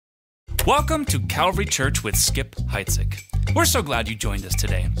Welcome to Calvary Church with Skip Heitzig. We're so glad you joined us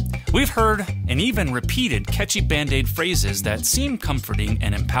today. We've heard and even repeated catchy Band-Aid phrases that seem comforting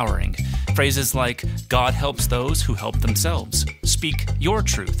and empowering. Phrases like, God helps those who help themselves, speak your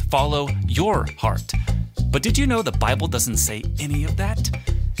truth, follow your heart. But did you know the Bible doesn't say any of that?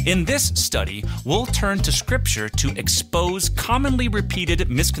 In this study, we'll turn to Scripture to expose commonly repeated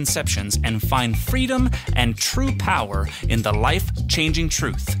misconceptions and find freedom and true power in the life-changing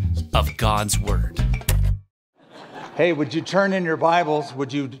truth of God's Word. Hey, would you turn in your Bibles,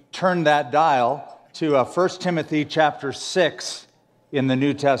 would you turn that dial to 1 Timothy chapter 6 in the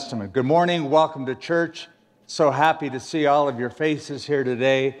New Testament. Good morning, welcome to church. So happy to see all of your faces here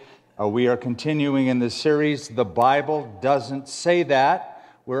today. We are continuing in this series, The Bible Doesn't Say That.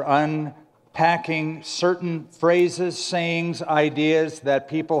 We're unpacking certain phrases, sayings, ideas that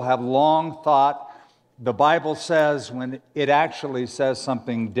people have long thought the Bible says when it actually says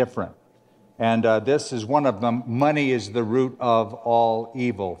something different. And this is one of them. Money is the root of all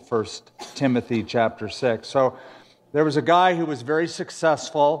evil, 1 Timothy chapter 6. So there was a guy who was very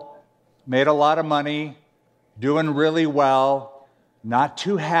successful, made a lot of money, doing really well, not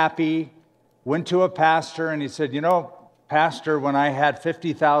too happy, went to a pastor and he said, you know, Pastor, when I had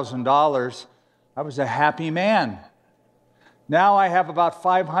 $50,000, I was a happy man. Now I have about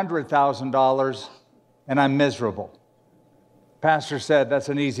 $500,000 and I'm miserable. Pastor said, that's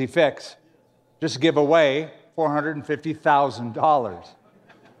an easy fix. Just give away $450,000.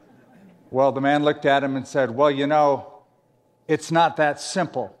 Well, the man looked at him and said, well, you know, it's not that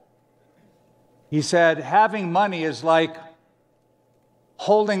simple. He said, having money is like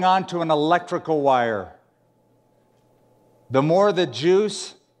holding on to an electrical wire. The more the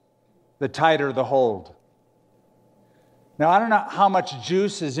juice, the tighter the hold. Now, I don't know how much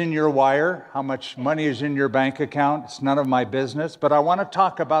juice is in your wire, how much money is in your bank account. It's none of my business. But I want to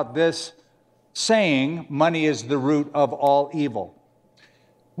talk about this saying, money is the root of all evil.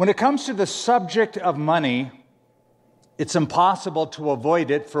 When it comes to the subject of money, it's impossible to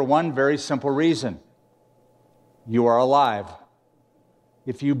avoid it for one very simple reason. You are alive.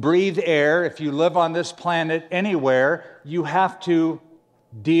 If you breathe air, if you live on this planet anywhere, you have to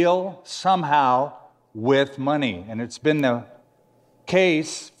deal somehow with money. And it's been the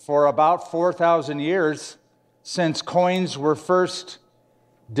case for about 4,000 years since coins were first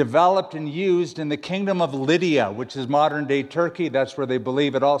developed and used in the kingdom of Lydia, which is modern-day Turkey. That's where they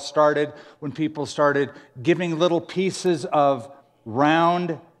believe it all started, when people started giving little pieces of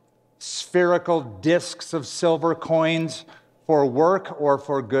round, spherical discs of silver coins for work or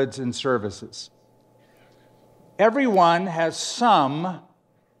for goods and services. Everyone has some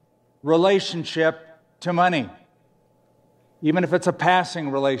relationship to money, even if it's a passing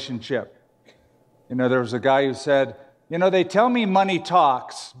relationship. You know, there was a guy who said, you know, they tell me money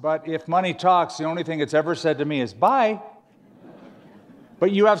talks, but if money talks, the only thing it's ever said to me is bye.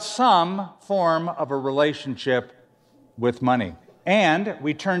 But you have some form of a relationship with money. And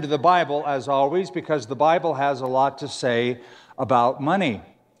we turn to the Bible, as always, because the Bible has a lot to say about money.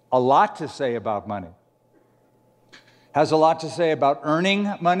 A lot to say about money. Has a lot to say about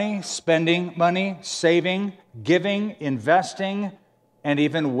earning money, spending money, saving, giving, investing, and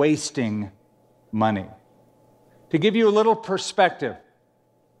even wasting money. To give you a little perspective,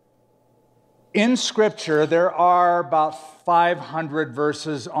 in Scripture, there are about 500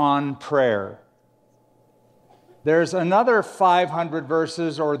 verses on prayer. There's another 500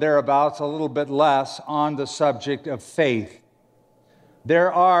 verses or thereabouts, a little bit less, on the subject of faith.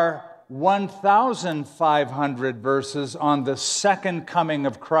 There are 1,500 verses on the second coming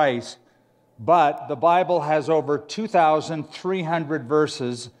of Christ, but the Bible has over 2,300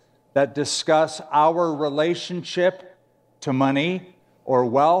 verses that discuss our relationship to money or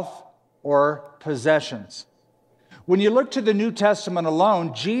wealth or possessions. When you look to the New Testament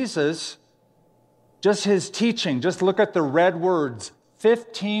alone, Jesus, just his teaching, just look at the red words,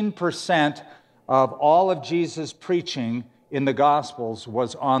 15% of all of Jesus' preaching in the Gospels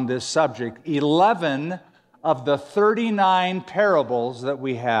was on this subject. 11 of the 39 parables that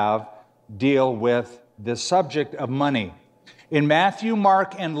we have deal with the subject of money. In Matthew,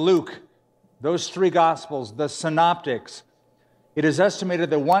 Mark, and Luke, those three Gospels, the synoptics, it is estimated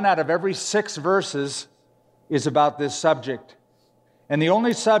that 1 out of every 6 verses is about this subject. And the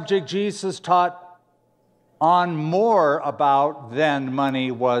only subject Jesus taught on more about than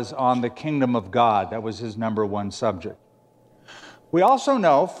money was on the kingdom of God. That was his number one subject. We also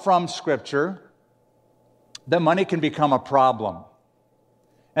know from Scripture that money can become a problem.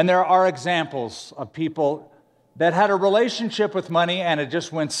 And there are examples of people that had a relationship with money and it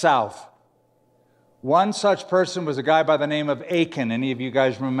just went south. One such person was a guy by the name of Achan. Any of you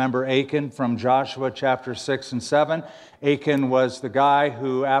guys remember Achan from Joshua chapter 6 and 7? Achan was the guy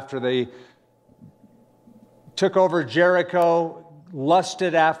who, after they took over Jericho,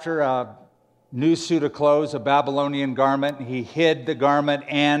 lusted after a new suit of clothes, a Babylonian garment. He hid the garment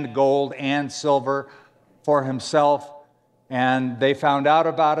and gold and silver for himself. And they found out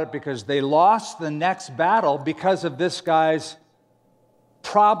about it because they lost the next battle because of this guy's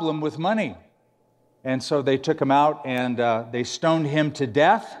problem with money. And so they took him out and they stoned him to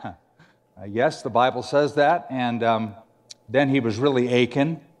death. Yes, the Bible says that. And then he was really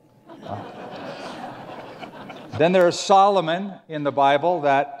Achan. Then there is Solomon in the Bible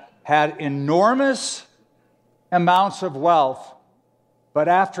that had enormous amounts of wealth. But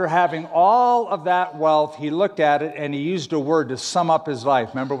after having all of that wealth, he looked at it and he used a word to sum up his life.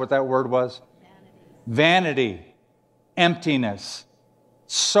 Remember what that word was? Vanity, emptiness.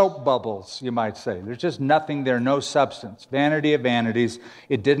 Soap bubbles, you might say. There's just nothing there, no substance. Vanity of vanities.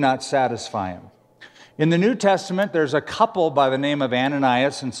 It did not satisfy him. In the New Testament, there's a couple by the name of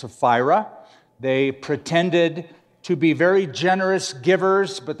Ananias and Sapphira. They pretended to be very generous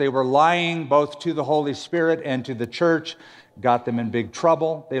givers, but they were lying both to the Holy Spirit and to the church. Got them in big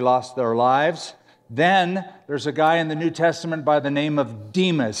trouble. They lost their lives. Then there's a guy in the New Testament by the name of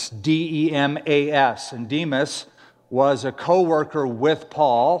Demas, D-E-M-A-S. And Demas was a co-worker with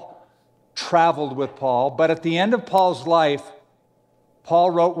Paul, traveled with Paul. But at the end of Paul's life,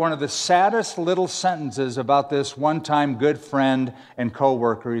 Paul wrote one of the saddest little sentences about this one-time good friend and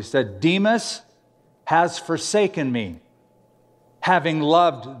co-worker. He said, Demas has forsaken me, having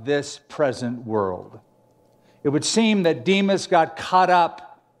loved this present world. It would seem that Demas got caught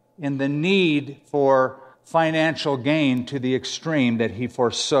up in the need for financial gain to the extreme that he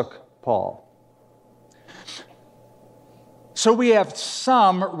forsook Paul. So we have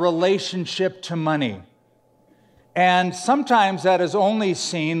some relationship to money. And sometimes that is only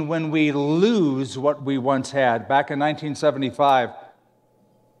seen when we lose what we once had. Back in 1975,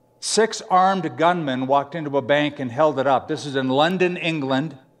 6 armed gunmen walked into a bank and held it up. This is in London,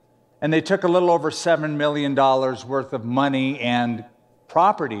 England. And they took a little over $7 million worth of money and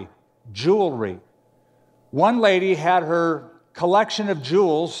property, jewelry. One lady had her collection of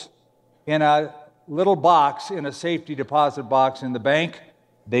jewels in a little box, in a safety deposit box in the bank.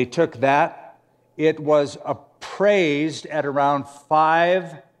 They took that. It was appraised at around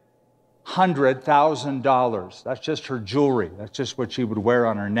 $500,000. That's just her jewelry. That's just what she would wear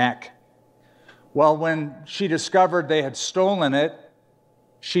on her neck. Well, when she discovered they had stolen it,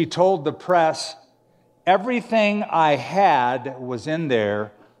 she told the press, everything I had was in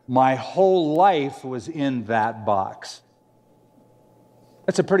there. My whole life was in that box.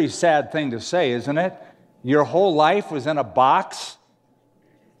 That's a pretty sad thing to say, isn't it? Your whole life was in a box?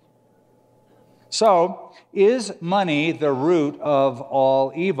 So, is money the root of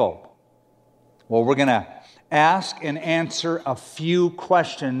all evil? Well, we're going to ask and answer a few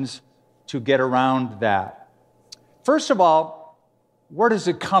questions to get around that. First of all, where does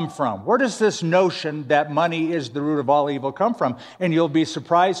it come from? Where does this notion that money is the root of all evil come from? And you'll be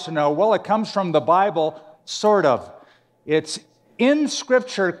surprised to know, well, it comes from the Bible, sort of. It's in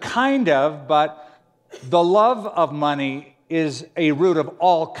Scripture, kind of, but the love of money is a root of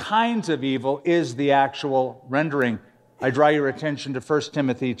all kinds of evil, is the actual rendering. I draw your attention to 1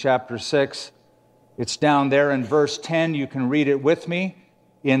 Timothy chapter 6. It's down there in verse 10. You can read it with me.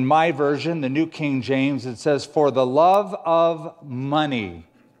 In my version, the New King James, it says, for the love of money.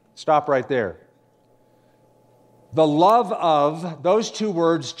 Stop right there. The love of, those two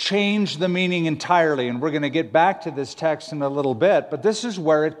words change the meaning entirely, and we're going to get back to this text in a little bit, but this is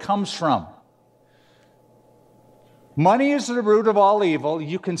where it comes from. Money is the root of all evil,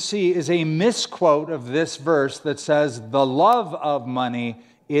 you can see, is a misquote of this verse that says, the love of money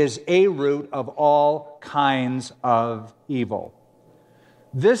is a root of all kinds of evil.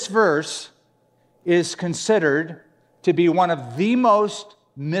 This verse is considered to be one of the most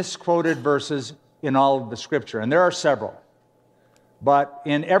misquoted verses in all of the Scripture, and there are several. But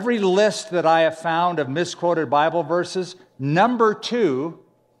in every list that I have found of misquoted Bible verses, number 2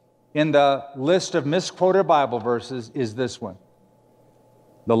 in the list of misquoted Bible verses is this one.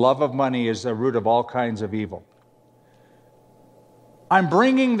 The love of money is the root of all kinds of evil. I'm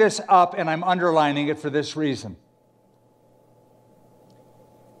bringing this up and I'm underlining it for this reason.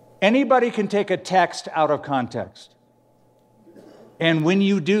 Anybody can take a text out of context. And when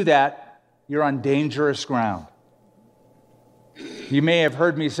you do that, you're on dangerous ground. You may have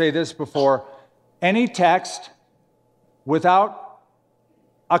heard me say this before. Any text without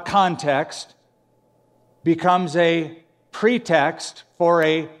a context becomes a pretext for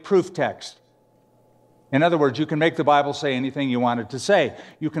a proof text. In other words, you can make the Bible say anything you want it to say.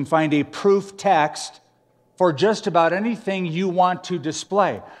 You can find a proof text for just about anything you want to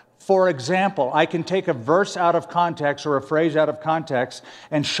display. For example, I can take a verse out of context or a phrase out of context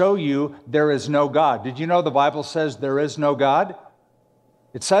and show you there is no God. Did you know the Bible says there is no God?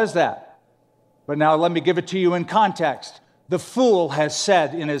 It says that. But now let me give it to you in context. The fool has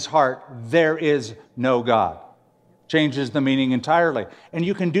said in his heart, there is no God. Changes the meaning entirely. And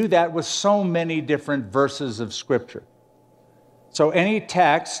you can do that with so many different verses of Scripture. So any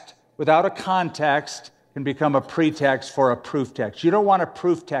text without a context can become a pretext for a proof text. You don't want to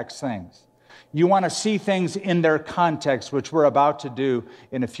proof text things. You want to see things in their context, which we're about to do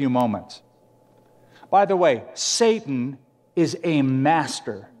in a few moments. By the way, Satan is a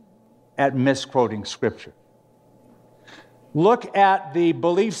master at misquoting Scripture. Look at the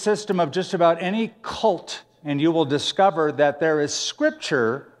belief system of just about any cult, and you will discover that there is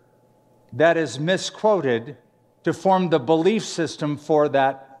Scripture that is misquoted to form the belief system for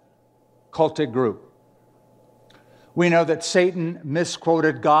that cultic group. We know that Satan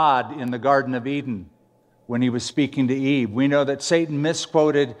misquoted God in the Garden of Eden when he was speaking to Eve. We know that Satan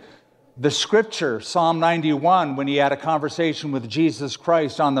misquoted the Scripture, Psalm 91, when he had a conversation with Jesus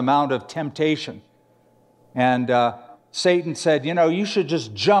Christ on the Mount of Temptation. And Satan said, you should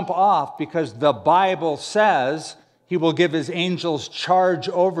just jump off because the Bible says he will give his angels charge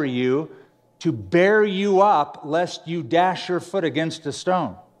over you to bear you up lest you dash your foot against a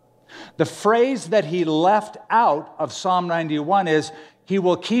stone. The phrase that he left out of Psalm 91 is, he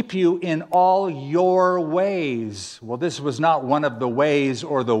will keep you in all your ways. Well, this was not one of the ways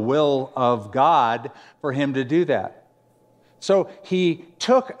or the will of God for him to do that. So he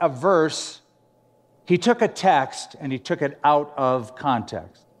took a verse, he took a text, and he took it out of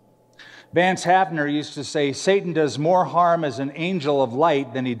context. Vance Havner used to say, Satan does more harm as an angel of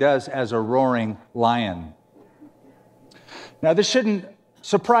light than he does as a roaring lion. Now, this shouldn't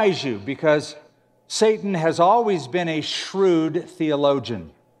surprise you because Satan has always been a shrewd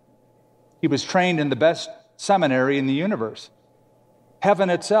theologian. He was trained in the best seminary in the universe, heaven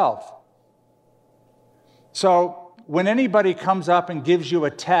itself. So when anybody comes up and gives you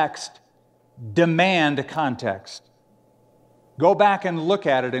a text, demand context. Go back and look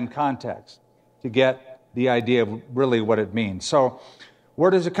at it in context to get the idea of really what it means. So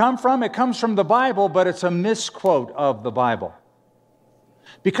where does it come from? It comes from the Bible, but it's a misquote of the Bible.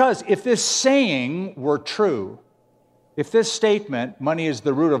 Because if this saying were true, if this statement, money is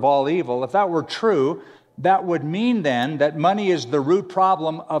the root of all evil, if that were true, that would mean then that money is the root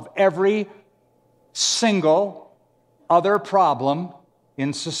problem of every single other problem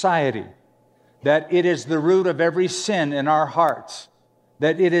in society. That it is the root of every sin in our hearts.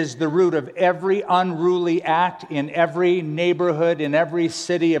 That it is the root of every unruly act in every neighborhood, in every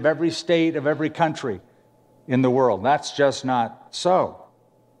city, of every state, of every country in the world. That's just not so.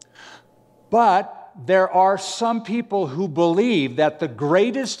 But there are some people who believe that the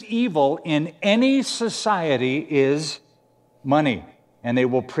greatest evil in any society is money. And they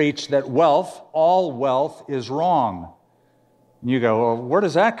will preach that wealth, all wealth, is wrong. And you go, well, where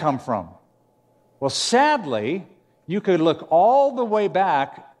does that come from? Well, sadly, you could look all the way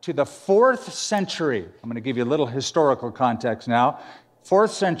back to the 4th century. I'm going to give you a little historical context now.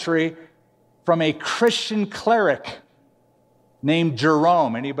 4th century, from a Christian cleric named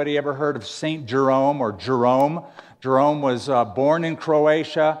Jerome. Anybody ever heard of Saint Jerome or Jerome? Jerome was born in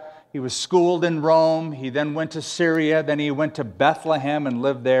Croatia. He was schooled in Rome. He then went to Syria. Then he went to Bethlehem and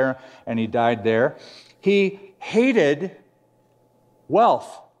lived there, and he died there. He hated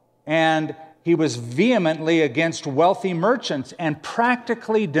wealth, and he was vehemently against wealthy merchants and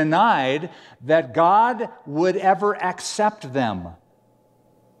practically denied that God would ever accept them.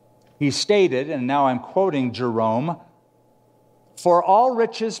 He stated, and now I'm quoting Jerome, "For all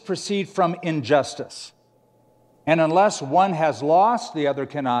riches proceed from injustice, and unless one has lost, the other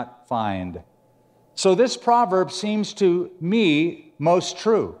cannot find." So this proverb seems to me most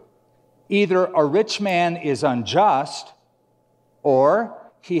true. Either a rich man is unjust, or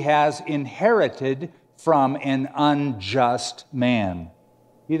he has inherited from an unjust man.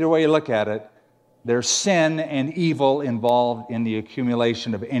 Either way you look at it, there's sin and evil involved in the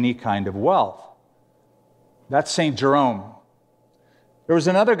accumulation of any kind of wealth. That's St. Jerome. There was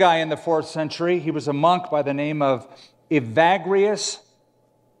another guy in the 4th century. He was a monk by the name of Evagrius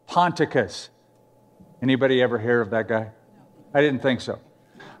Ponticus. Anybody ever hear of that guy? I didn't think so.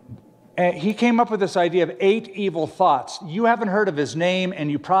 He came up with this idea of 8 evil thoughts. You haven't heard of his name, and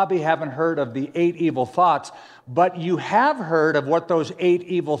you probably haven't heard of the 8 evil thoughts, but you have heard of what those 8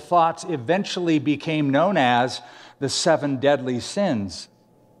 evil thoughts eventually became known as the 7 deadly sins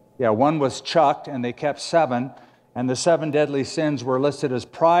one was chucked, and they kept 7. And the 7 deadly sins were listed as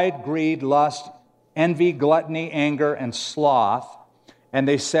pride, greed, lust, envy, gluttony, anger, and sloth. And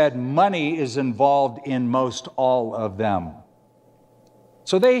they said money is involved in most all of them.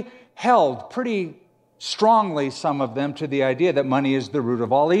 So they held pretty strongly, some of them, to the idea that money is the root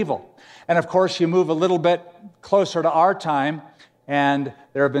of all evil. And of course, you move a little bit closer to our time, and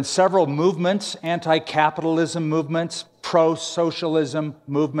there have been several movements, anti-capitalism movements, pro-socialism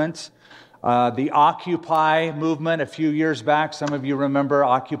movements. The Occupy movement a few years back, some of you remember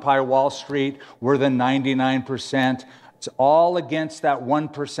Occupy Wall Street, we're the 99%. It's all against that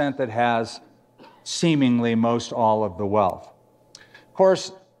 1% that has seemingly most all of the wealth. Of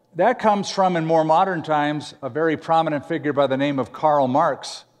course, that comes from, in more modern times, a very prominent figure by the name of Karl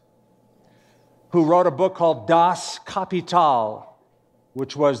Marx, who wrote a book called Das Kapital,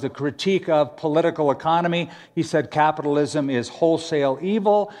 which was the critique of political economy. He said capitalism is wholesale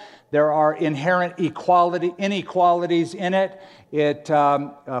evil. There are inherent inequalities in it. It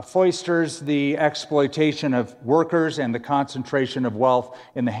foisters the exploitation of workers and the concentration of wealth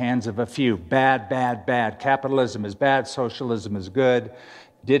in the hands of a few. Bad, bad, bad. Capitalism is bad. Socialism is good.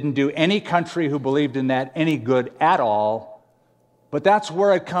 Didn't do any country who believed in that any good at all. But that's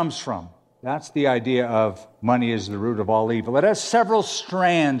where it comes from. That's the idea of money is the root of all evil. It has several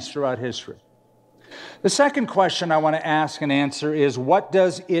strands throughout history. The second question I want to ask and answer is, what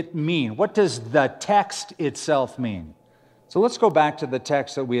does it mean? What does the text itself mean? So let's go back to the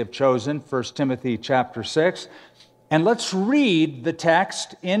text that we have chosen, 1 Timothy chapter 6, and let's read the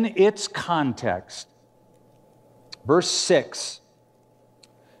text in its context. Verse 6.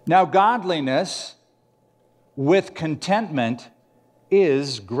 Now godliness with contentment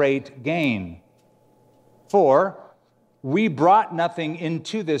is great gain. For we brought nothing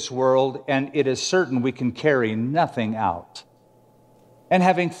into this world, and it is certain we can carry nothing out. And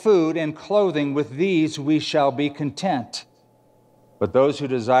having food and clothing, with these we shall be content. But those who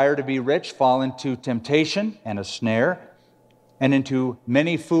desire to be rich fall into temptation and a snare, and into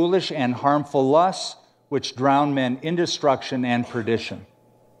many foolish and harmful lusts, which drown men in destruction and perdition.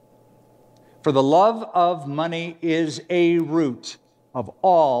 For the love of money is a root of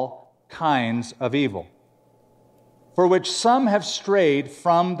all kinds of evil, for which some have strayed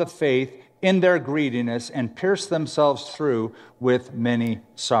from the faith in their greediness and pierced themselves through with many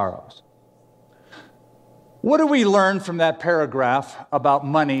sorrows. What do we learn from that paragraph about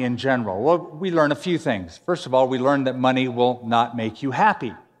money in general? Well, we learn a few things. First of all, we learn that money will not make you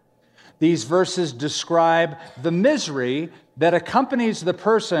happy. These verses describe the misery that accompanies the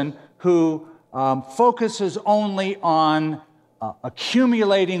person who focuses only on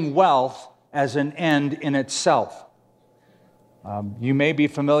accumulating wealth as an end in itself. You may be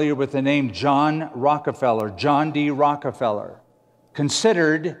familiar with the name John Rockefeller, John D. Rockefeller,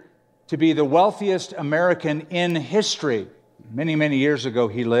 considered to be the wealthiest American in history. Many, many years ago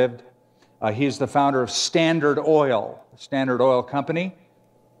he lived. He's the founder of Standard Oil, the Standard Oil Company.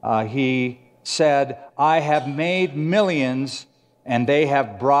 He said, "I have made millions, and they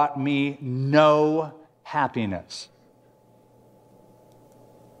have brought me no happiness."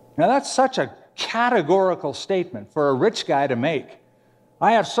 Now that's such a categorical statement for a rich guy to make.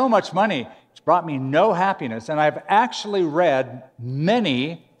 I have so much money, it's brought me no happiness. And I've actually read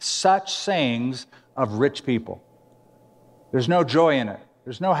many such sayings of rich people. There's no joy in it.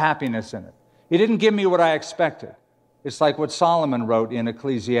 There's no happiness in it. It didn't give me what I expected. It's like what Solomon wrote in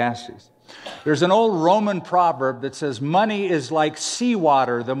Ecclesiastes. There's an old Roman proverb that says, money is like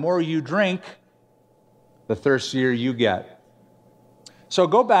seawater. The more you drink, the thirstier you get. So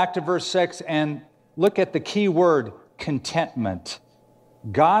go back to verse 6 and look at the key word, contentment.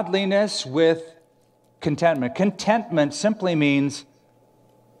 Godliness with contentment. Contentment simply means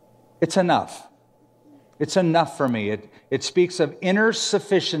it's enough. It's enough for me. It speaks of inner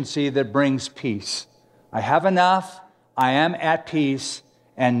sufficiency that brings peace. I have enough. I am at peace.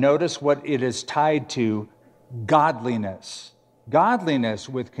 And notice what it is tied to, godliness. Godliness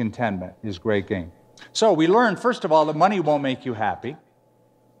with contentment is great gain. So we learn, first of all, that money won't make you happy.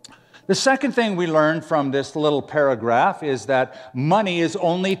 The second thing we learn from this little paragraph is that money is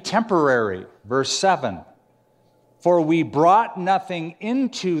only temporary. Verse 7, for we brought nothing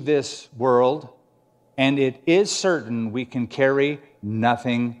into this world, and it is certain we can carry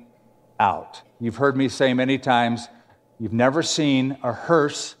nothing out. You've heard me say many times, you've never seen a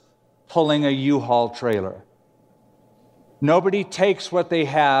hearse pulling a U-Haul trailer. Nobody takes what they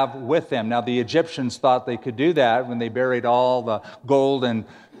have with them. Now, the Egyptians thought they could do that when they buried all the gold and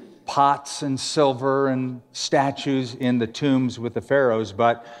pots and silver and statues in the tombs with the pharaohs,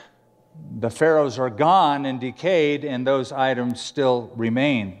 but the pharaohs are gone and decayed, and those items still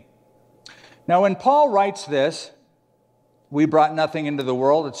remain. Now, when Paul writes this, we brought nothing into the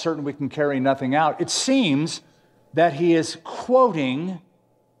world, it's certain we can carry nothing out, it seems that he is quoting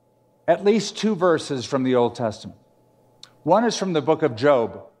at least 2 verses from the Old Testament. One is from the book of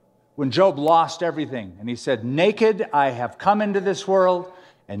Job, when Job lost everything, and he said, "Naked I have come into this world,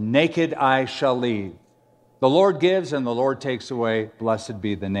 and naked I shall leave. The Lord gives, and the Lord takes away. Blessed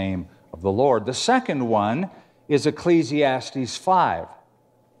be the name of the Lord." The second one is Ecclesiastes 5.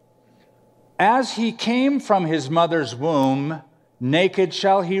 "As he came from his mother's womb, naked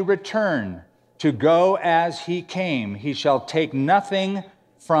shall he return, to go as he came. He shall take nothing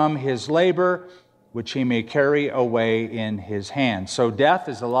from his labor, which he may carry away in his hand." So death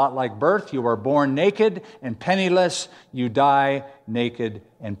is a lot like birth. You are born naked and penniless. You die naked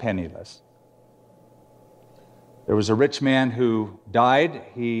and penniless. There was a rich man who died.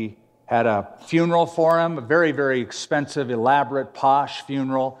 He had a funeral for him, a very, very expensive, elaborate, posh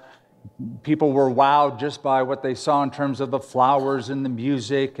funeral. People were wowed just by what they saw in terms of the flowers and the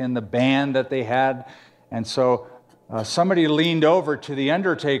music and the band that they had. And so somebody leaned over to the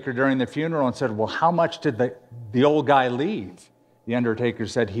undertaker during the funeral and said, "Well, how much did the old guy leave?" The undertaker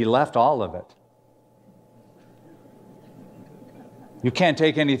said, "He left all of it." You can't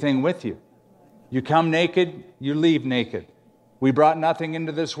take anything with you. You come naked, you leave naked. We brought nothing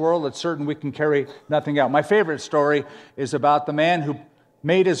into this world. It's certain we can carry nothing out. My favorite story is about the man who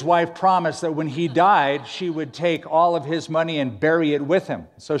made his wife promise that when he died, she would take all of his money and bury it with him.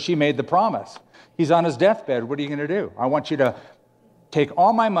 So she made the promise. He's on his deathbed. What are you going to do? "I want you to take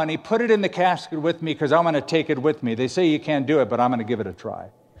all my money, put it in the casket with me, because I'm going to take it with me. They say you can't do it, but I'm going to give it a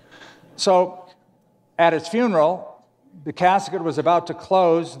try." So at his funeral, the casket was about to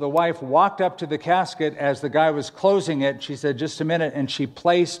close. The wife walked up to the casket as the guy was closing it. She said, "Just a minute," and she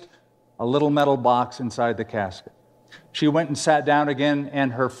placed a little metal box inside the casket. She went and sat down again,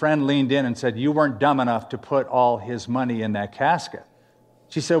 and her friend leaned in and said, "You weren't dumb enough to put all his money in that casket."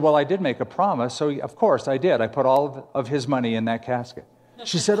 She said, "Well, I did make a promise, so of course I did. I put all of his money in that casket."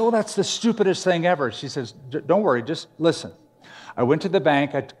 She said, "Oh, that's the stupidest thing ever." She says, "Don't worry, just listen. I went to the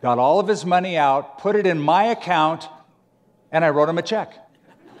bank, I got all of his money out, put it in my account, and I wrote him a check."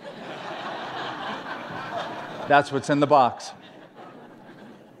 That's what's in the box.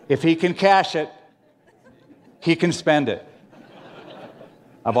 If he can cash it, he can spend it.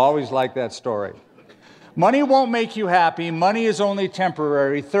 I've always liked that story. Money won't make you happy. Money is only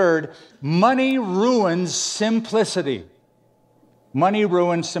temporary. Third, money ruins simplicity. Money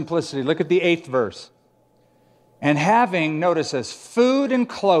ruins simplicity. Look at the 8th verse. "And having," notice this, "food and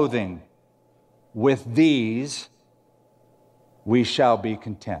clothing, with these we shall be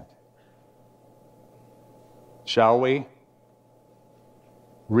content." Shall we?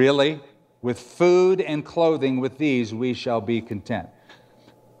 Really? "With food and clothing, with these we shall be content."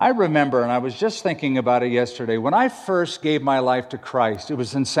 I remember, and I was just thinking about it yesterday, when I first gave my life to Christ, it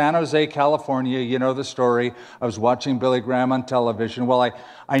was in San Jose, California. You know the story. I was watching Billy Graham on television. Well,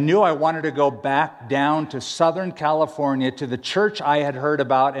 I knew I wanted to go back down to Southern California to the church I had heard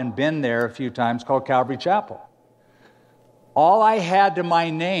about and been there a few times, called Calvary Chapel. All I had to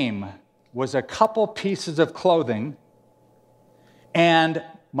my name was a couple pieces of clothing and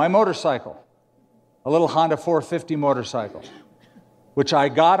my motorcycle, a little Honda 450 motorcycle, which I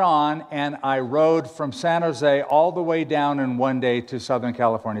got on and I rode from San Jose all the way down in one day to Southern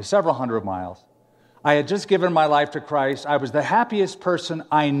California, several hundred miles. I had just given my life to Christ. I was the happiest person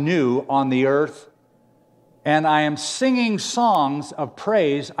I knew on the earth. And I am singing songs of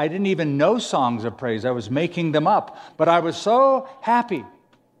praise. I didn't even know songs of praise. I was making them up. But I was so happy.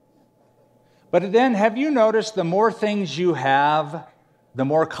 But then, have you noticed the more things you have, the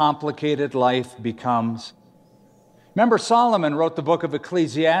more complicated life becomes? Remember, Solomon wrote the book of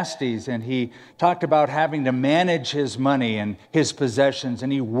Ecclesiastes, and he talked about having to manage his money and his possessions,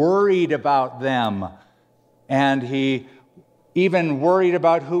 and he worried about them. And he even worried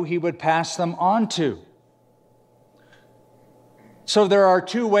about who he would pass them on to. So there are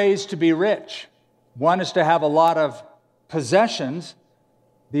 2 ways to be rich. One is to have a lot of possessions.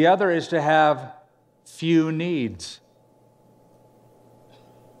 The other is to have few needs.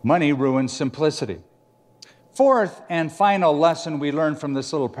 Money ruins simplicity. Fourth and final lesson we learn from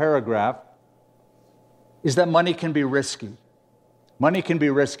this little paragraph is that money can be risky. Money can be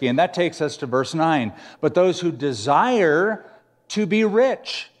risky, and that takes us to verse 9. "But those who desire to be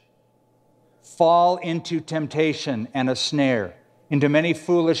rich fall into temptation and a snare, into many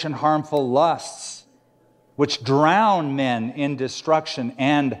foolish and harmful lusts, which drown men in destruction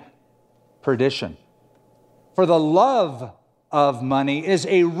and perdition. For the love of money is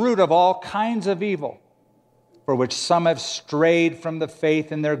a root of all kinds of evil, for which some have strayed from the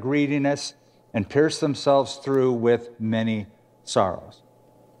faith in their greediness and pierce themselves through with many sorrows.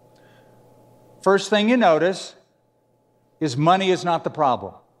 First thing you notice is money is not the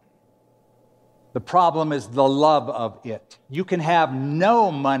problem. The problem is the love of it. You can have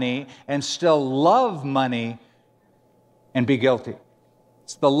no money and still love money and be guilty.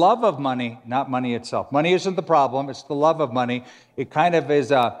 It's the love of money, not money itself. Money isn't the problem, it's the love of money. It kind of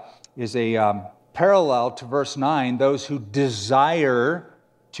is a parallel to verse 9, those who desire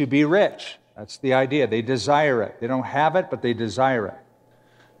to be rich. That's the idea. They desire it. They don't have it, but they desire it.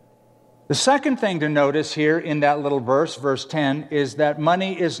 The second thing to notice here in that little verse, verse 10, is that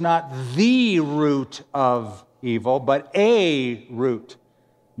money is not the root of evil, but a root.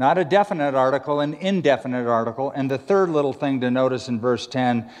 Not a definite article, an indefinite article. And the third little thing to notice in verse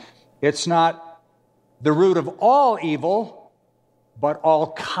 10, it's not the root of all evil, but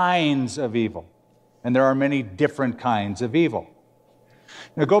all kinds of evil. And there are many different kinds of evil.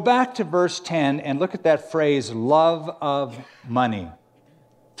 Now go back to verse 10 and look at that phrase, love of money.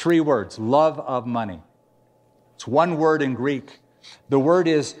 3 words, love of money. It's one word in Greek. The word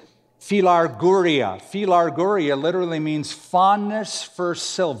is philarguria. Philarguria literally means fondness for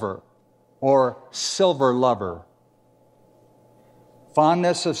silver or silver lover.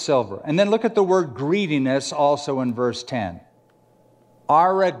 Fondness of silver. And then look at the word greediness also in verse 10.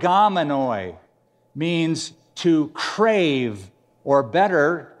 Aragomenoi means to crave, or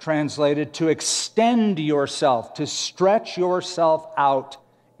better translated, to extend yourself, to stretch yourself out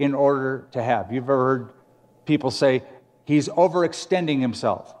in order to have. You've ever heard people say, he's overextending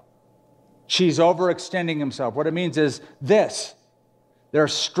himself. She's overextending himself. What it means is this. They're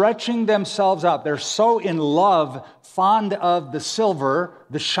stretching themselves out. They're so in love, fond of the silver,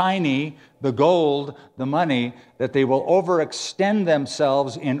 the shiny, the gold, the money, that they will overextend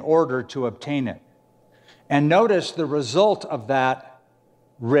themselves in order to obtain it. And notice the result of that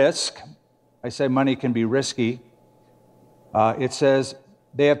risk. I say money can be risky. It says,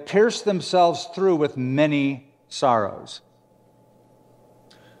 they have pierced themselves through with many sorrows.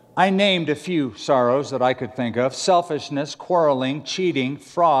 I named a few sorrows that I could think of: selfishness, quarreling, cheating,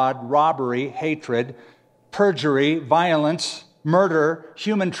 fraud, robbery, hatred, perjury, violence, murder,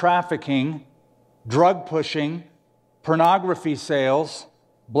 human trafficking, drug pushing, pornography sales,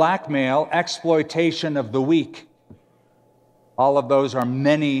 blackmail, exploitation of the weak. All of those are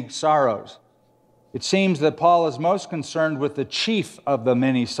many sorrows. It seems that Paul is most concerned with the chief of the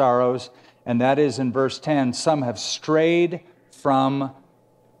many sorrows, and that is in verse 10, some have strayed from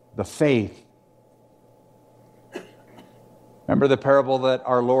the faith. Remember the parable that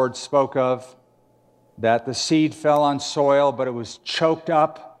our Lord spoke of, that the seed fell on soil, but it was choked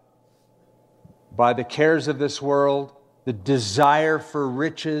up by the cares of this world, the desire for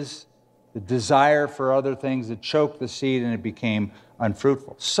riches, the desire for other things that choked the seed, and it became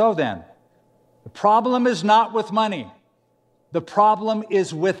unfruitful. So then, the problem is not with money. The problem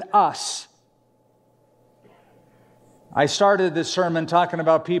is with us. I started this sermon talking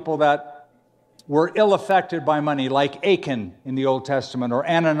about people that were ill-affected by money, like Achan in the Old Testament, or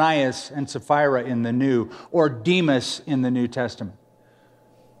Ananias and Sapphira in the New, or Demas in the New Testament.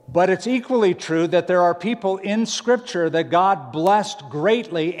 But it's equally true that there are people in Scripture that God blessed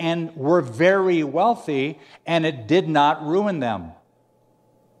greatly and were very wealthy, and it did not ruin them.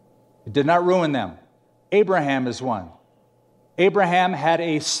 It did not ruin them. Abraham is one. Abraham had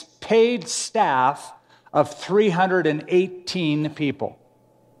a paid staff of 318 people.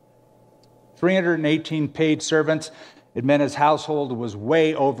 318 paid servants. It meant his household was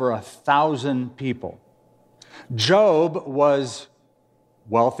way over 1,000 people. Job was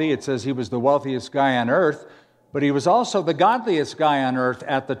wealthy. It says he was the wealthiest guy on earth, but he was also the godliest guy on earth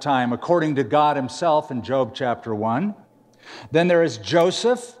at the time, according to God himself in Job chapter 1. Then there is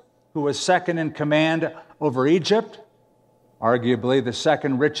Joseph, who was second in command over Egypt, arguably the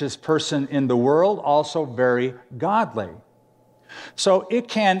second richest person in the world, also very godly. So it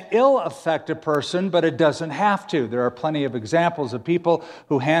can ill affect a person, but it doesn't have to. There are plenty of examples of people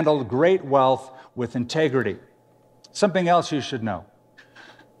who handled great wealth with integrity. Something else you should know.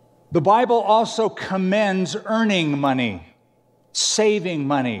 The Bible also commends earning money, saving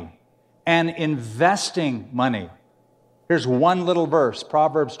money, and investing money. Here's one little verse,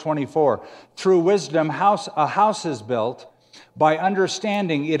 Proverbs 24. Through wisdom, a house is built. By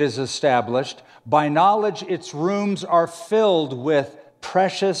understanding, it is established. By knowledge, its rooms are filled with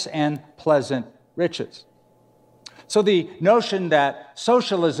precious and pleasant riches. So the notion that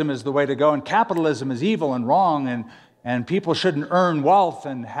socialism is the way to go and capitalism is evil and wrong and people shouldn't earn wealth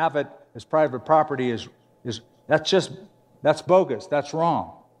and have it as private property that's bogus. That's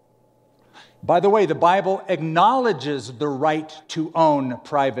wrong. By the way, the Bible acknowledges the right to own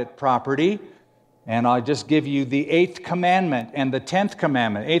private property. And I'll just give you the 8th commandment and the 10th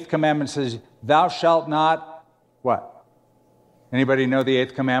commandment. 8th commandment says, thou shalt not, what? Anybody know the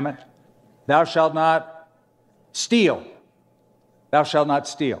 8th commandment? Thou shalt not steal. Thou shalt not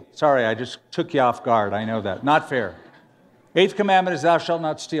steal. Sorry, I just took you off guard. I know that. Not fair. 8th commandment is thou shalt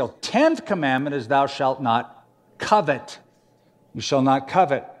not steal. 10th commandment is thou shalt not covet. You shall not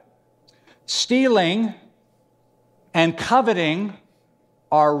covet. Stealing and coveting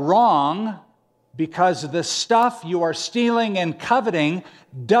are wrong because the stuff you are stealing and coveting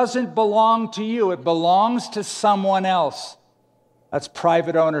doesn't belong to you. It belongs to someone else. That's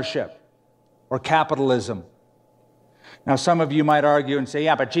private ownership or capitalism. Now, some of you might argue and say,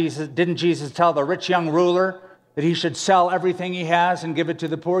 yeah, but didn't Jesus tell the rich young ruler that he should sell everything he has and give it to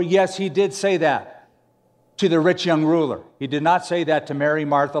the poor? Yes, he did say that to the rich young ruler. He did not say that to Mary,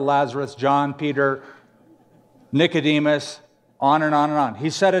 Martha, Lazarus, John, Peter, Nicodemus, on and on and on. He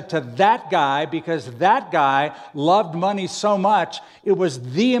said it to that guy because that guy loved money so much, it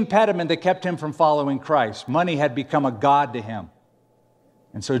was the impediment that kept him from following Christ. Money had become a god to him.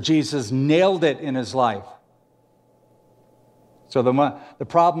 And so Jesus nailed it in his life. So the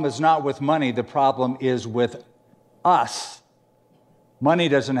problem is not with money, the problem is with us. Money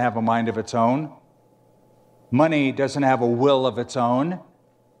doesn't have a mind of its own. Money doesn't have a will of its own.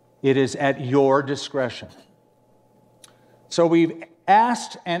 It is at your discretion. So we've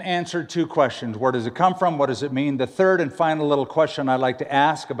asked and answered 2 questions. Where does it come from? What does it mean? The third and final little question I'd like to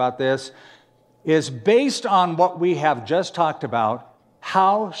ask about this is, based on what we have just talked about,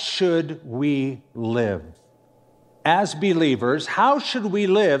 how should we live? As believers, how should we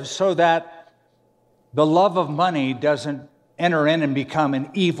live so that the love of money doesn't enter in and become an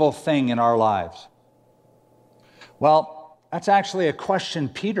evil thing in our lives? Well, that's actually a question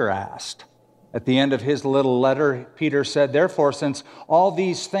Peter asked. At the end of his little letter, Peter said, therefore, since all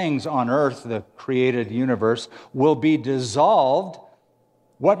these things on earth, the created universe, will be dissolved,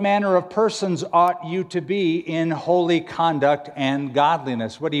 what manner of persons ought you to be in holy conduct and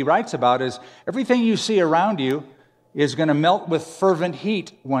godliness? What he writes about is everything you see around you is going to melt with fervent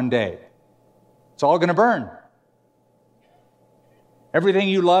heat one day. It's all going to burn. Everything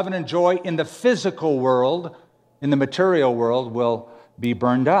you love and enjoy in the physical world, in the material world, will be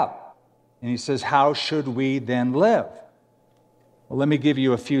burned up. And he says, how should we then live? Well, let me give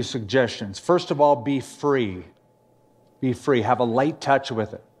you a few suggestions. First of all, be free. Be free. Have a light touch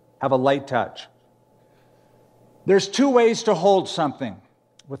with it. Have a light touch. There's 2 ways to hold something,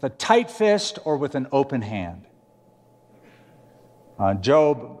 with a tight fist or with an open hand.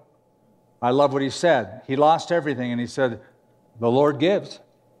 Job, I love what he said. He lost everything, and he said, the Lord gives,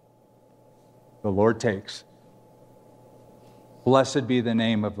 the Lord takes. Blessed be the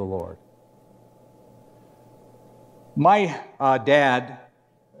name of the Lord. My dad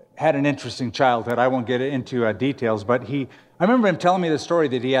had an interesting childhood. I won't get into details, but I remember him telling me the story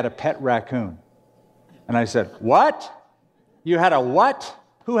that he had a pet raccoon. And I said, what? You had a what?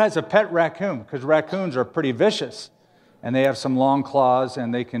 Who has a pet raccoon? Because raccoons are pretty vicious, and they have some long claws,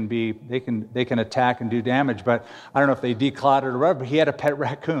 and they can attack and do damage. But I don't know if they declawed it or whatever, but he had a pet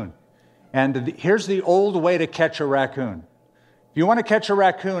raccoon. And here's the old way to catch a raccoon. If you want to catch a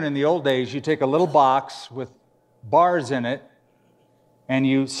raccoon in the old days, you take a little box with bars in it, and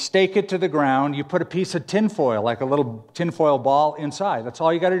you stake it to the ground. You put a piece of tinfoil, like a little tinfoil ball, inside. That's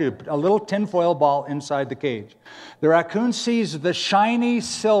all you got to do, a little tinfoil ball inside the cage. The raccoon sees the shiny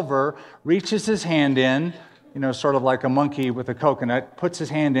silver, reaches his hand in, sort of like a monkey with a coconut, puts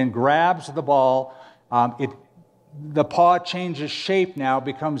his hand in, grabs the ball. The paw changes shape now,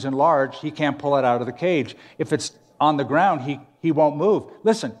 becomes enlarged. He can't pull it out of the cage. If it's on the ground, he won't move.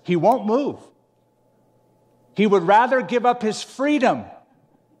 Listen, he won't move. He would rather give up his freedom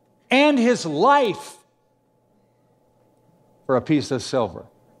and his life for a piece of silver.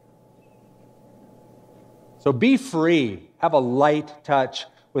 So be free. Have a light touch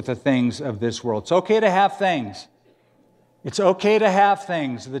with the things of this world. It's okay to have things. It's okay to have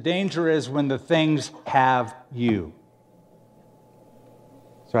things. The danger is when the things have you.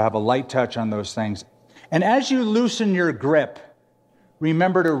 So have a light touch on those things. And as you loosen your grip,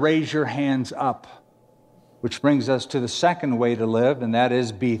 remember to raise your hands up. Which brings us to the second way to live, and that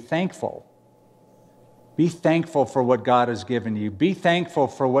is be thankful. Be thankful for what God has given you. Be thankful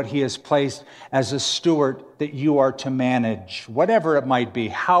for what He has placed as a steward that you are to manage, whatever it might be,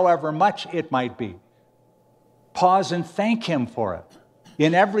 however much it might be. Pause and thank Him for it.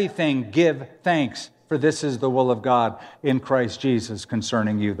 In everything, give thanks, for this is the will of God in Christ Jesus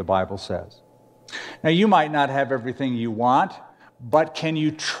concerning you, the Bible says. Now, you might not have everything you want, but can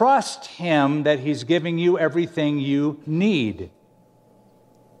you trust Him that He's giving you everything you need?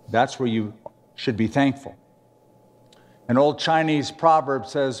 That's where you should be thankful. An old Chinese proverb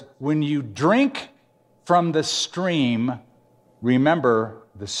says, when you drink from the stream, remember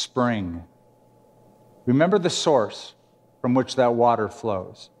the spring. Remember the source from which that water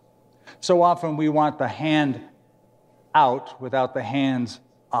flows. So often we want the hand out without the hands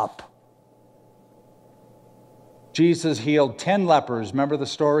up. Jesus healed 10 lepers. Remember the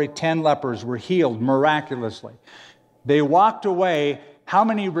story? 10 lepers were healed miraculously. They walked away. How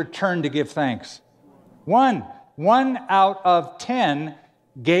many returned to give thanks? One. 1 out of 10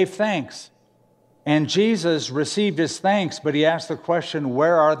 gave thanks. And Jesus received his thanks, but he asked the question,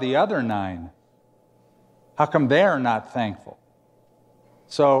 where are the other 9? How come they're not thankful?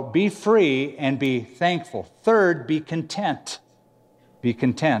 So be free and be thankful. Third, be content. Be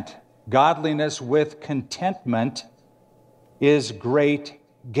content. Godliness with contentment is great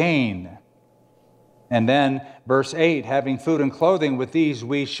gain. And then verse 8, having food and clothing, with these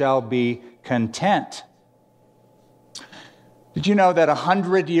we shall be content. Did you know that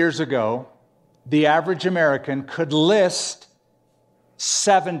 100 years ago, the average American could list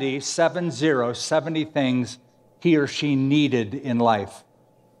 70 things he or she needed in life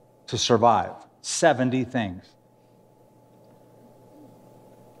to survive? 70 things.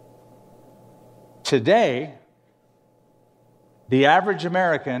 Today, the average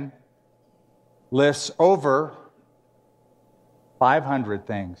American lists over 500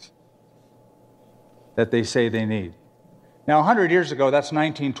 things that they say they need. Now, 100 years ago, that's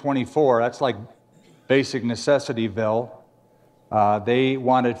 1924. That's like basic necessityville. They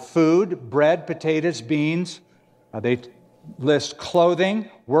wanted food, bread, potatoes, beans. They list clothing,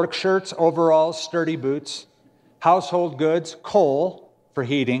 work shirts, overalls, sturdy boots, household goods, coal for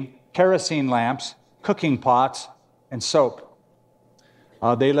heating, kerosene lamps, cooking pots, and soap.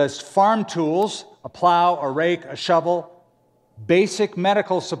 They list farm tools, a plow, a rake, a shovel, basic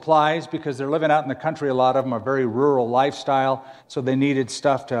medical supplies, because they're living out in the country, a lot of them, a very rural lifestyle, so they needed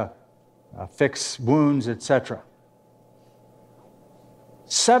stuff to fix wounds, etc.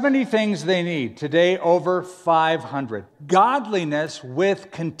 70 things they need. Today, over 500. Godliness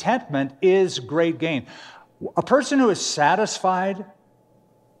with contentment is great gain. A person who is satisfied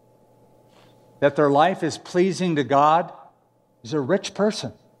that their life is pleasing to God is a rich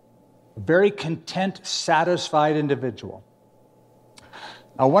person, a very content, satisfied individual.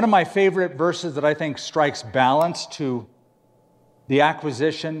 Now, one of my favorite verses that I think strikes balance to the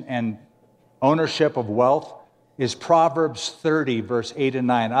acquisition and ownership of wealth is Proverbs 30, verse 8 and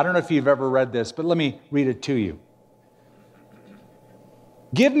 9. I don't know if you've ever read this, but let me read it to you.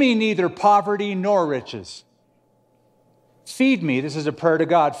 Give me neither poverty nor riches. Feed me, this is a prayer to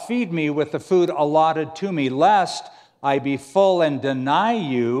God, feed me with the food allotted to me, lest I be full and deny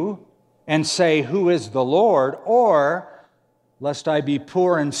you and say, who is the Lord? Or lest I be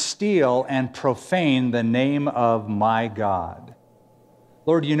poor and steal and profane the name of my God.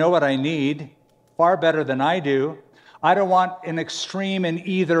 Lord, you know what I need far better than I do. I don't want an extreme in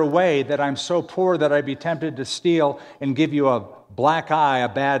either way, that I'm so poor that I'd be tempted to steal and give you a black eye, a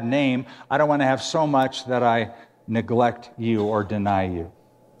bad name. I don't want to have so much that I neglect you or deny you.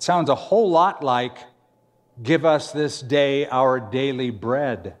 It sounds a whole lot like, give us this day our daily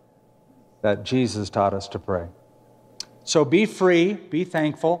bread, that Jesus taught us to pray. So be free, be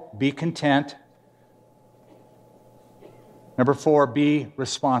thankful, be content. Number 4, be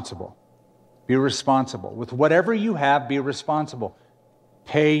responsible. Be responsible. With whatever you have, be responsible.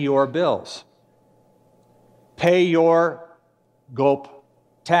 Pay your bills. Pay your gulp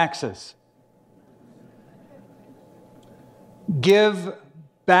taxes. Give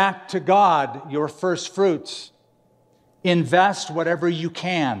back to God your first fruits. Invest whatever you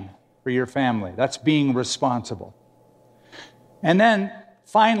can for your family. That's being responsible. And then,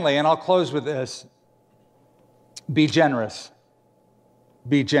 finally, and I'll close with this, be generous.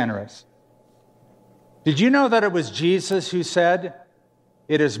 Be generous. Did you know that it was Jesus who said,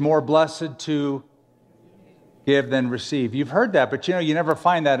 it is more blessed to give than receive? You've heard that, but you never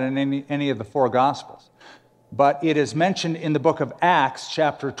find that in any of the 4 Gospels. But it is mentioned in the book of Acts,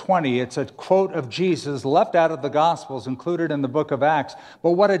 chapter 20. It's a quote of Jesus left out of the Gospels, included in the book of Acts.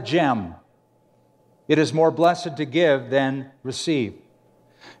 But what a gem. It is more blessed to give than receive.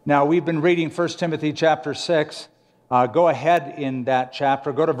 Now, we've been reading 1 Timothy chapter 6. Go ahead in that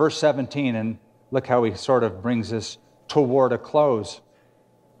chapter. Go to verse 17 and look how he sort of brings this toward a close.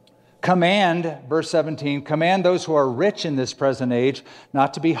 Command, verse 17, command those who are rich in this present age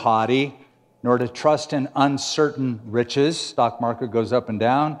not to be haughty, nor to trust in uncertain riches. Stock market goes up and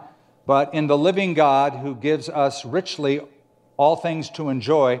down. But in the living God who gives us richly all things to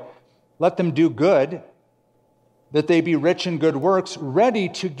enjoy, let them do good, that they be rich in good works, ready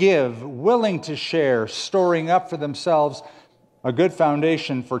to give, willing to share, storing up for themselves a good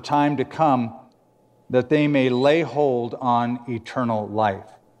foundation for time to come, that they may lay hold on eternal life.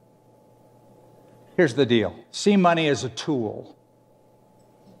 Here's the deal. See money as a tool.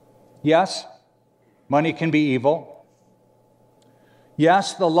 Yes, money can be evil.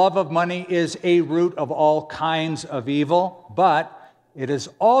 Yes, the love of money is a root of all kinds of evil, but it is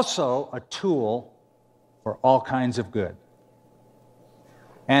also a tool for all kinds of good.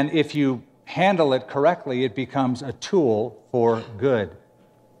 And if you handle it correctly, it becomes a tool for good.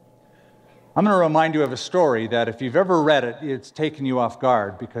 I'm going to remind you of a story that if you've ever read it, it's taken you off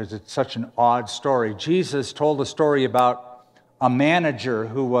guard because it's such an odd story. Jesus told a story about a manager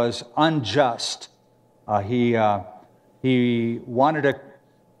who was unjust. He wanted to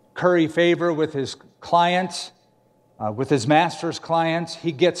curry favor with his clients, with his master's clients.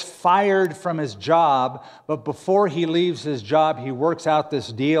 He gets fired from his job, but before he leaves his job, he works out this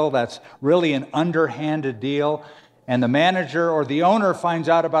deal that's really an underhanded deal. And the manager or the owner finds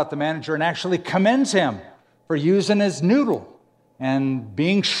out about the manager and actually commends him for using his noodle and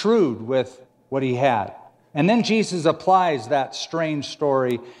being shrewd with what he had. And then Jesus applies that strange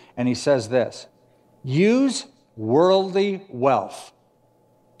story and he says this: use worldly wealth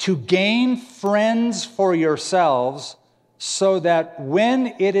to gain friends for yourselves, so that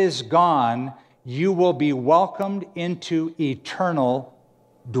when it is gone, you will be welcomed into eternal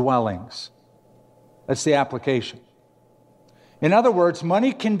dwellings. That's the application. In other words,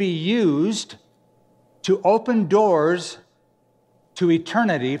 money can be used to open doors to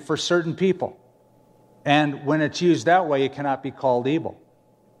eternity for certain people. And when it's used that way, it cannot be called evil.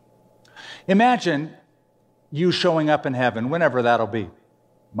 Imagine you showing up in heaven, whenever that'll be.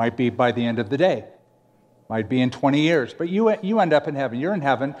 Might be by the end of the day. Might be in 20 years. But you end up in heaven. You're in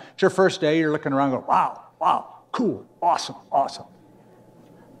heaven. It's your first day. You're looking around going, wow, cool, awesome.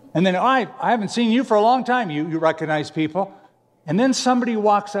 And then, I haven't seen you for a long time. You recognize people. And then somebody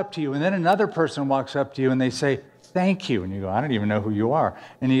walks up to you, and then another person walks up to you, and they say, thank you. And you go, I don't even know who you are.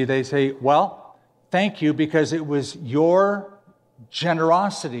 And they say, well, thank you because it was your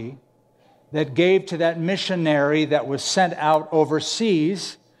generosity that gave to that missionary that was sent out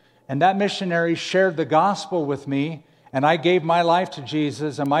overseas. And that missionary shared the gospel with me, and I gave my life to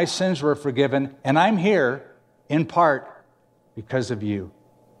Jesus, and my sins were forgiven, and I'm here in part because of you.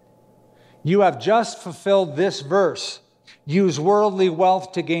 You have just fulfilled this verse. Use worldly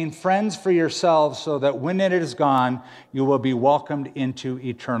wealth to gain friends for yourselves, so that when it is gone, you will be welcomed into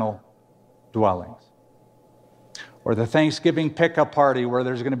eternal dwellings. Or the Thanksgiving pickup party where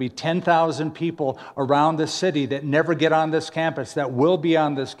there's going to be 10,000 people around the city that never get on this campus, that will be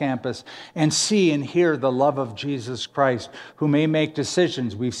on this campus, and see and hear the love of Jesus Christ, who may make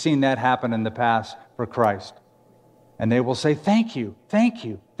decisions. We've seen that happen in the past for Christ. And they will say, thank you, thank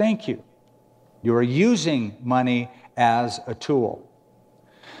you, thank you. You are using money as a tool.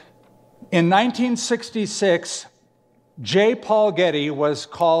 In 1966, J. Paul Getty was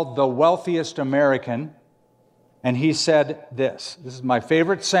called the wealthiest American. And he said this. This is my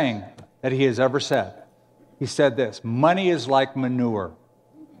favorite saying that he has ever said. He said this: money is like manure.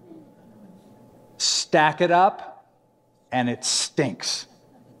 Stack it up and it stinks.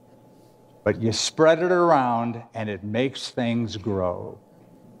 But you spread it around and it makes things grow.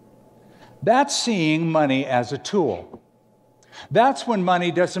 That's seeing money as a tool. That's when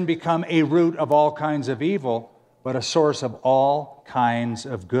money doesn't become a root of all kinds of evil, but a source of all kinds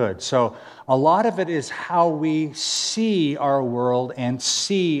of good. So a lot of it is how we see our world and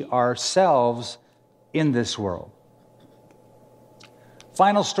see ourselves in this world.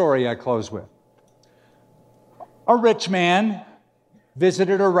 Final story I close with. A rich man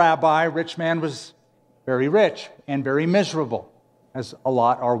visited a rabbi. Rich man was very rich and very miserable, as a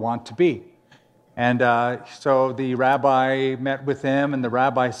lot are wont to be. And so the rabbi met with him, and the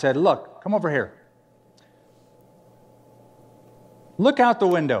rabbi said, look, come over here. Look out the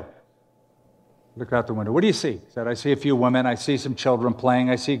window. Look out the window. What do you see? He said, I see a few women. I see some children playing.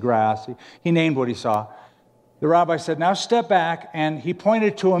 I see grass. He named what he saw. The rabbi said, now step back, and he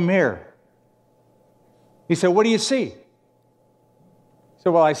pointed to a mirror. He said, what do you see? He said,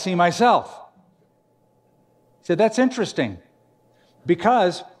 well, I see myself. He said, that's interesting,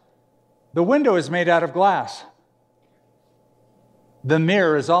 because the window is made out of glass. The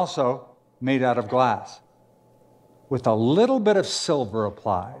mirror is also made out of glass, with a little bit of silver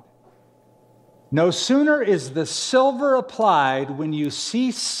applied. No sooner is the silver applied when you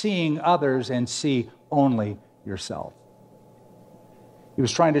cease seeing others and see only yourself. He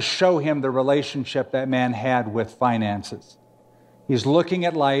was trying to show him the relationship that man had with finances. He's looking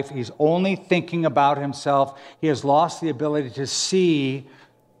at life. He's only thinking about himself. He has lost the ability to see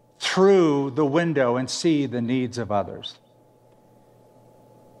through the window and see the needs of others.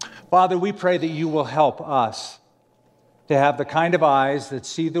 Father, we pray that you will help us to have the kind of eyes that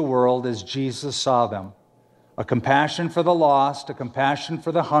see the world as Jesus saw them. A compassion for the lost, a compassion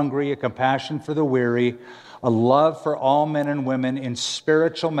for the hungry, a compassion for the weary, a love for all men and women in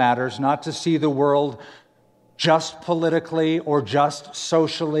spiritual matters, not to see the world just politically or just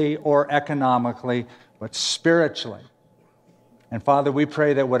socially or economically, but spiritually. And Father, we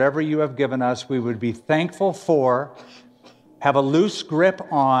pray that whatever you have given us, we would be thankful for, have a loose grip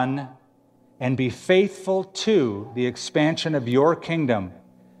on, and be faithful to the expansion of your kingdom,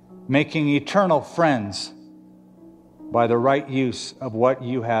 making eternal friends by the right use of what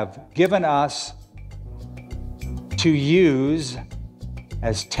you have given us to use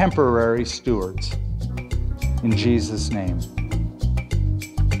as temporary stewards. In Jesus' name,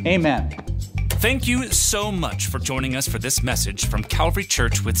 amen. Thank you so much for joining us for this message from Calvary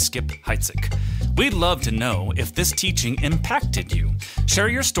Church with Skip Heitzig. We'd love to know if this teaching impacted you. Share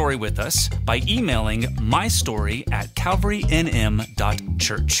your story with us by emailing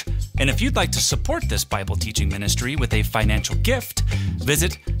mystory@calvarynm.church. And if you'd like to support this Bible teaching ministry with a financial gift,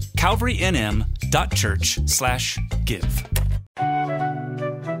 visit calvarynm.church/give.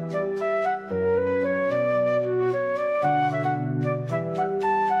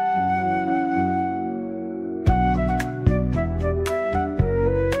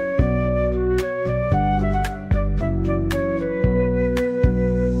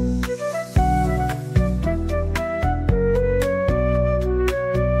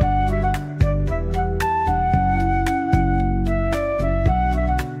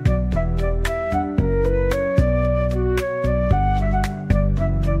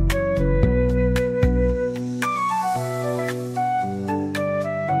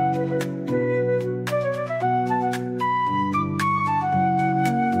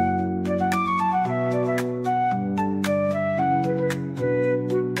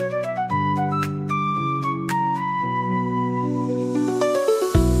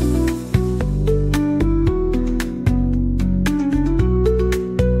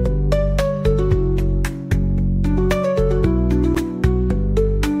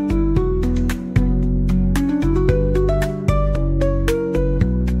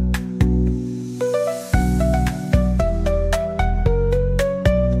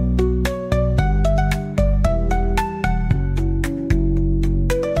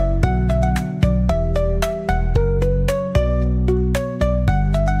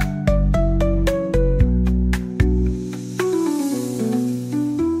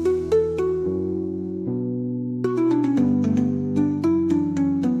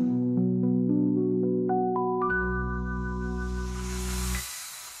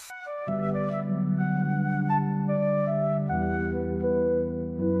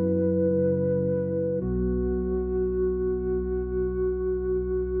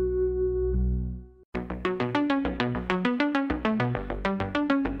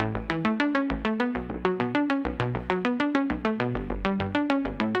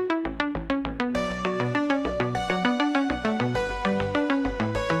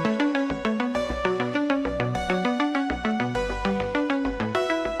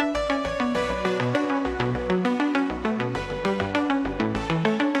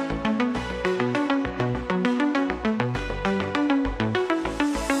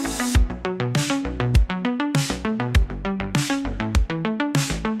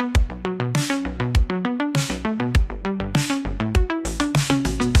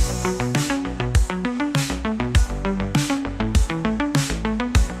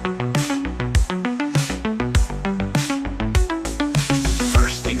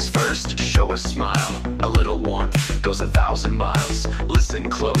 a smile. A little warmth goes 1,000 miles. Listen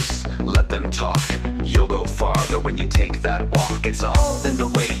close, let them talk. You'll go farther when you take that walk. It's all in the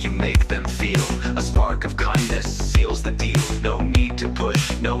way you make them feel. A spark of kindness seals the deal. No need to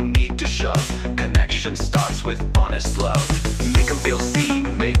push, no need to shove. Connection starts with honest love. Make them feel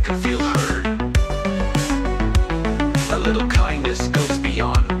seen, make them feel heard. A little kindness goes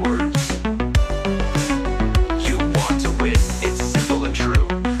beyond words. You want to win, it's simple and true.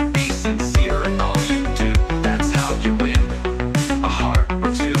 Be sincere in all you do. That's how you win a heart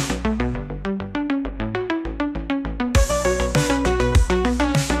or two.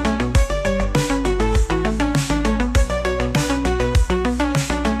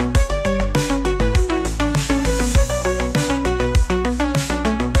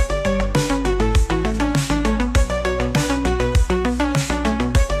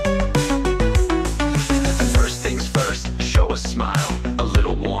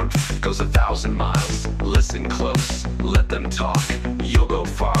 talk. You'll go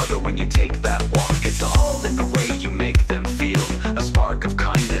farther when you take that walk. It's all in the way you make them feel. A spark of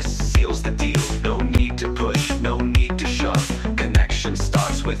kindness seals the deal. No need to push, no need to shove. Connection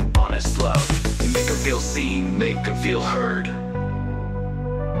starts with honest love. Make them feel seen, make them feel heard.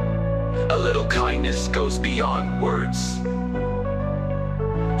 A little kindness goes beyond words.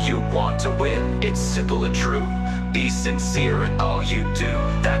 You want to win, it's simple and true. Be sincere in all you do.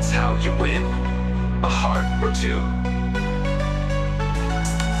 That's how you win a heart or two.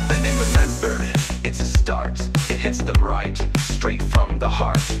 And then remember, it's a start. It hits them right, straight from the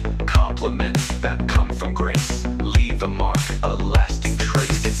heart. Compliments that come from grace leave a mark, a lasting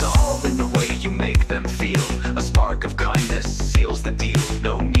trace. It's all in the way you make them feel. A spark of kindness seals the deal.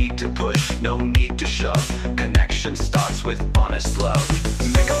 No need to push, no need to shove. Connection starts with honest love.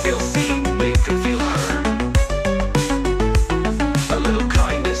 Make them feel seen, make them feel heard. A little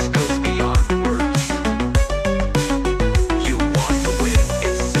kindness goes beyond words. You want to win,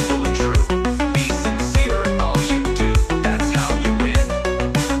 it's simple and true. Be sincere in all you do. That's how you win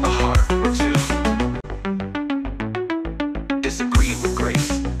a heart or two. Disagree with grace,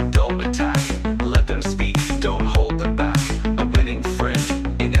 don't attack. Let them speak, don't hold them back. A winning friend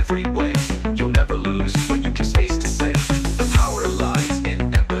in every way. You'll never lose when you give space to say. The power lies in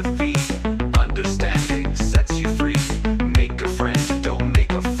empathy. Understanding sets you free. Make a friend, don't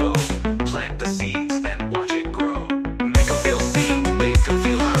make a foe. Plant the seeds and watch it grow. Make them feel seen, make them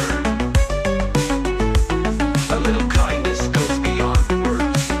feel heard. A little kindness goes beyond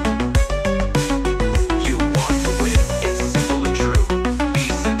words. You want to win, it's simple and true. Be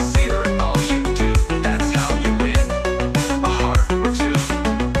sincere in all you do. That's how you win a heart or two.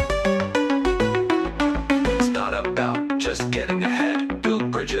 It's not about just getting ahead.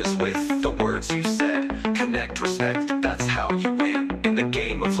 Build bridges with